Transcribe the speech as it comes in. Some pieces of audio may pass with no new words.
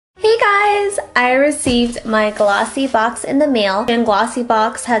guys! I received my Glossy box in the mail, and Glossy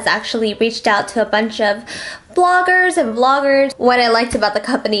box has actually reached out to a bunch of bloggers and vloggers. What I liked about the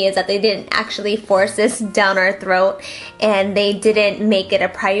company is that they didn't actually force this down our throat, and they didn't make it a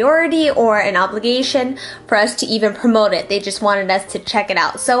priority or an obligation for us to even promote it. They just wanted us to check it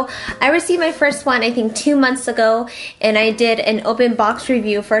out. So I received my first one I think 2 months ago, and I did an open box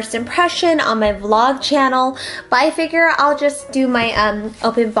review first impression on my vlog channel, but I figure I'll just do my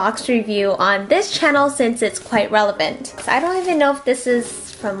open box review on this channel since it's quite relevant. So I don't even know if this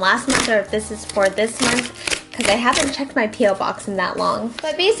is from last month or if this is for this month, because I haven't checked my P.O. box in that long.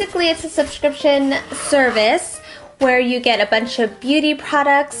 But basically it's a subscription service where you get a bunch of beauty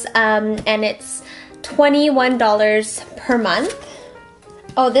products, and it's $21 per month.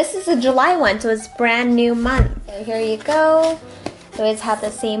 Oh, this is a July one, so it's brand new month. So here you go. They always have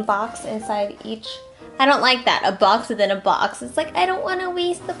the same box inside each. I don't like that, a box within a box. It's like I don't want to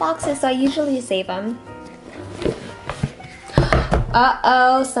waste the boxes, so I usually save them.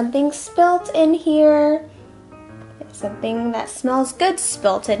 Uh-oh, something spilt in here. Something that smells good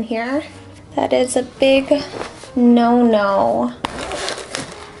spilt in here. That is a big no-no.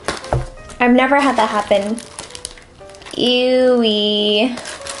 I've never had that happen. Ewy.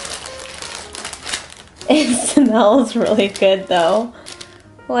 It smells really good though.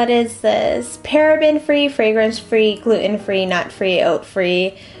 What is this? Paraben-free, fragrance-free, gluten-free, nut-free,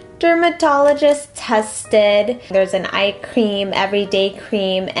 oat-free, dermatologist tested. There's an eye cream, everyday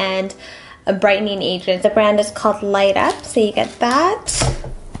cream, and a brightening agent. The brand is called Light Up, so you get that.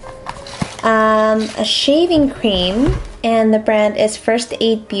 A shaving cream, and the brand is First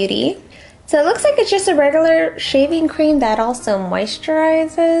Aid Beauty. So it looks like it's just a regular shaving cream that also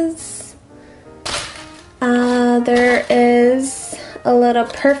moisturizes. There is a little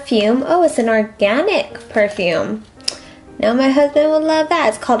perfume. Oh, it's an organic perfume. Now my husband would love that.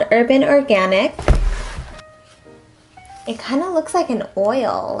 It's called Urban Organic. It kind of looks like an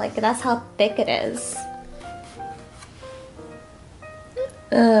oil, like that's how thick it is.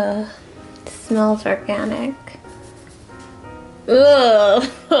 Ugh, it smells organic. Ugh,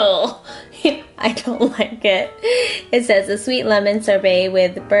 I don't like it. It says a sweet lemon sorbet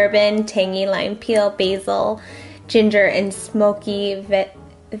with bourbon, tangy lime peel, basil, ginger, and smoky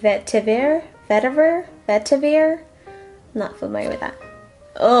vetiver. I'm not familiar with that.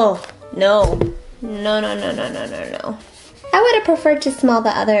 Oh, no. No. I would have preferred to smell the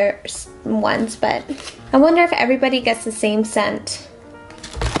other ones, but I wonder if everybody gets the same scent.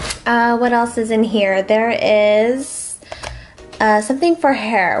 What else is in here? There is something for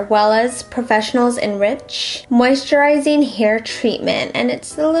hair. Wella's Professionals Enrich Moisturizing Hair Treatment, and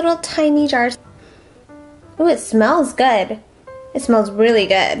it's a little tiny jar. Ooh, it smells good. It smells really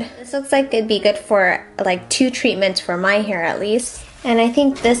good. This looks like it'd be good for like 2 treatments for my hair at least. And I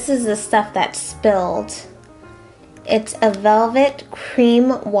think this is the stuff that spilled. It's a velvet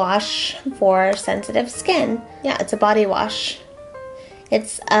cream wash for sensitive skin. Yeah, it's a body wash.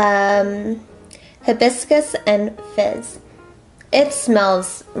 It's hibiscus and fizz. It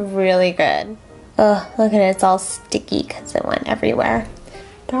smells really good. Oh, look at it, it's all sticky because it went everywhere.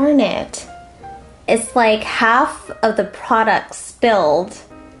 Darn it. It's like half of the product spilled.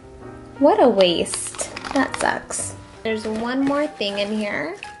 What a waste. That sucks. There's one more thing in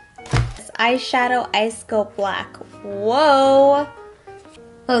here. This eyeshadow Ice Go Black. Whoa!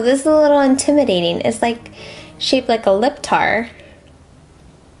 Oh, this is a little intimidating. It's like shaped like a lip tar.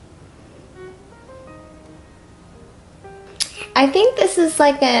 I think this is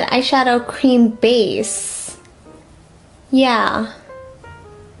like an eyeshadow cream base. Yeah.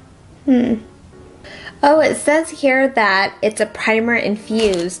 Oh, it says here that it's a primer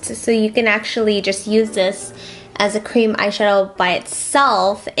infused, so you can actually just use this as a cream eyeshadow by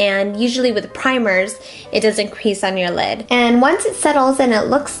itself, and usually with primers it doesn't crease on your lid. And once it settles in, it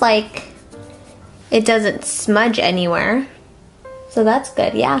looks like it doesn't smudge anywhere, so that's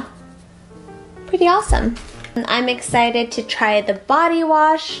good. Yeah, pretty awesome. And I'm excited to try the body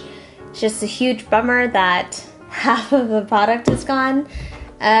wash. It's just a huge bummer that half of the product is gone.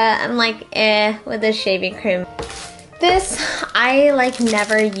 I'm like with the shaving cream. This, I like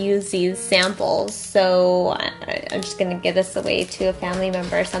never use these samples, so I'm just gonna give this away to a family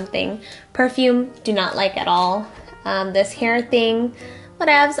member or something. Perfume, do not like at all. This hair thing,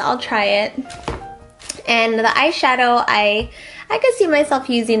 whatevs, I'll try it. And the eyeshadow, I could see myself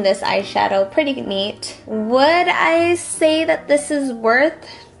using this eyeshadow, pretty neat. Would I say that this is worth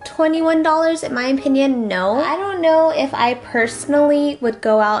 $21 in my opinion? No. I don't know if I personally would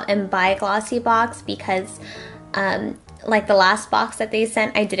go out and buy a Glossy box because like the last box that they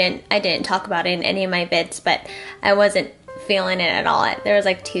sent, I didn't talk about it in any of my vids, but I wasn't feeling it at all. There was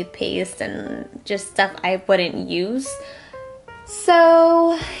like toothpaste and just stuff I wouldn't use.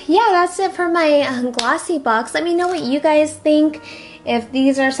 So yeah, that's it for my Glossy box. Let me know what you guys think. If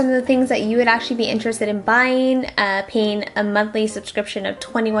these are some of the things that you would actually be interested in buying, paying a monthly subscription of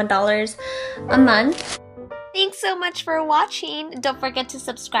 $21 a month. Thanks so much for watching. Don't forget to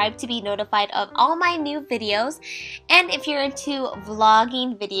subscribe to be notified of all my new videos. And if you're into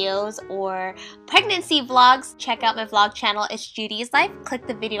vlogging videos or pregnancy vlogs, check out my vlog channel. It's Judy's Life. Click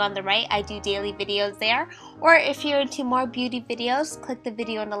the video on the right. I do daily videos there. Or if you're into more beauty videos, click the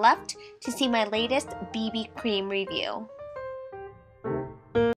video on the left to see my latest BB cream review.